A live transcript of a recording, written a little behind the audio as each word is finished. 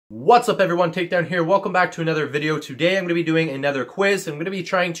What's up everyone, Takedown here. Welcome back to another video. Today I'm going to be doing another quiz. I'm going to be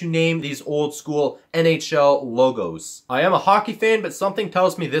trying to name these old school NHL logos. I am a hockey fan, but something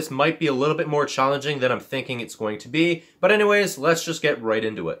tells me this might be a little bit more challenging than I'm thinking it's going to be. But anyways, let's just get right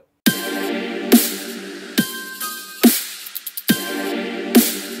into it.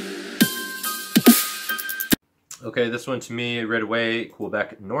 Okay, this one to me right away,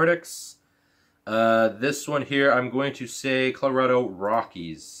 Quebec Nordics. This one here, I'm going to say Colorado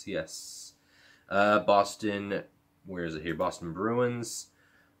Rockies, yes. Boston, where is it here? Boston Bruins.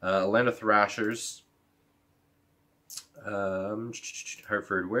 Atlanta Thrashers.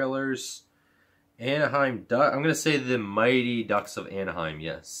 Hartford Whalers. Anaheim Ducks. I'm going to say the Mighty Ducks of Anaheim,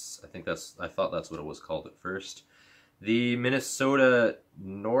 yes. I thought that's what it was called at first. The Minnesota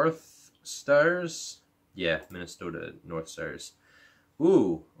North Stars. Yeah, Minnesota North Stars.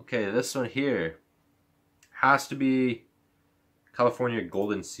 Ooh, okay, this one here has to be California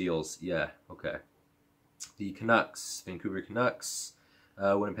Golden Seals. Yeah, okay. The Canucks, Vancouver Canucks,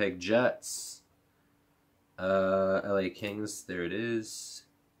 Winnipeg Jets, LA Kings, there it is.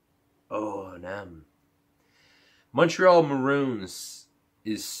 Oh, an M. Montreal Maroons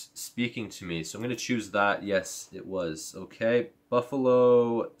is speaking to me, so I'm going to choose that. Yes, it was. Okay,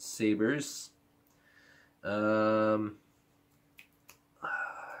 Buffalo Sabres.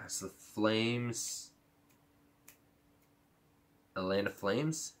 It's the Flames. Atlanta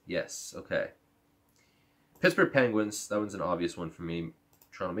Flames? Yes, okay. Pittsburgh Penguins, that one's an obvious one for me.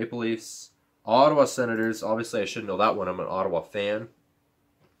 Toronto Maple Leafs. Ottawa Senators, obviously I should know that one, I'm an Ottawa fan.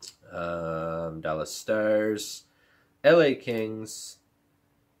 Dallas Stars. LA Kings.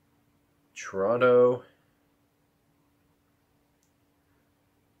 Toronto.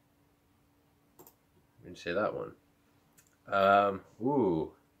 I'm going to say that one.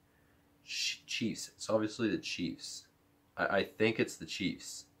 Ooh. Chiefs. It's obviously the Chiefs. I think it's the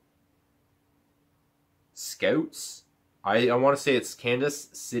Chiefs. Scouts? I want to say it's Kansas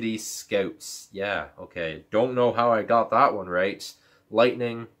City Scouts. Yeah, okay. Don't know how I got that one right.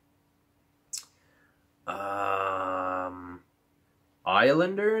 Lightning.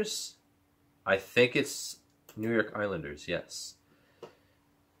 Islanders? I think it's New York Islanders, yes.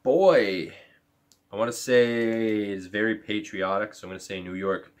 Boy. I want to say it's very patriotic, so I'm going to say New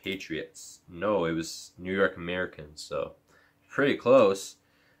York Patriots. No, it was New York Americans, so pretty close.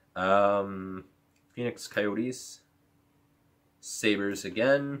 Phoenix Coyotes. Sabres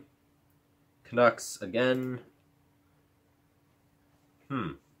again. Canucks again.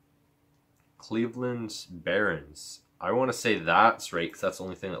 Cleveland Barons. I want to say that's right, because that's the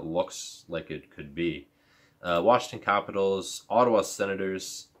only thing that looks like it could be. Washington Capitals. Ottawa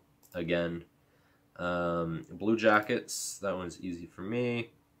Senators again. Blue Jackets, that one's easy for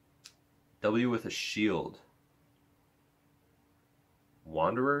me. W with a shield.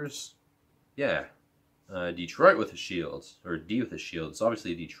 Wanderers? Yeah. Detroit with a shield. Or D with a shield. It's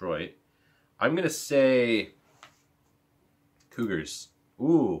obviously Detroit. I'm going to say Cougars.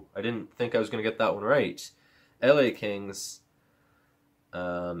 Ooh, I didn't think I was going to get that one right. LA Kings.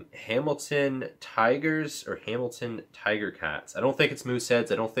 Hamilton Tigers or Hamilton Tiger Cats. I don't think it's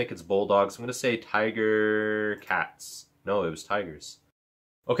Mooseheads. I don't think it's Bulldogs. I'm going to say Tiger Cats. No, it was Tigers.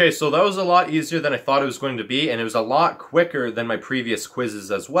 Okay, so that was a lot easier than I thought it was going to be, and it was a lot quicker than my previous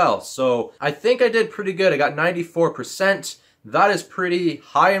quizzes as well. So I think I did pretty good. I got 94%. That is pretty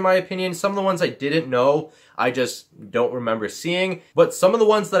high in my opinion. Some of the ones I didn't know, I just don't remember seeing. But some of the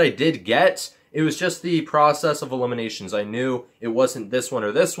ones that I did get, it was just the process of eliminations. I knew it wasn't this one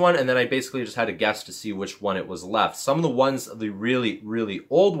or this one, and then I basically just had to guess to see which one it was left. Some of the ones, the really, really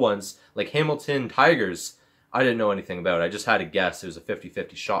old ones, like Hamilton Tigers, I didn't know anything about. I just had to guess. It was a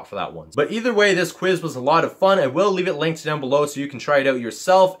 50-50 shot for that one. But either way, this quiz was a lot of fun. I will leave it linked down below so you can try it out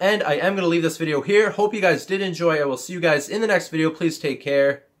yourself. And I am going to leave this video here. Hope you guys did enjoy. I will see you guys in the next video. Please take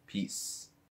care. Peace.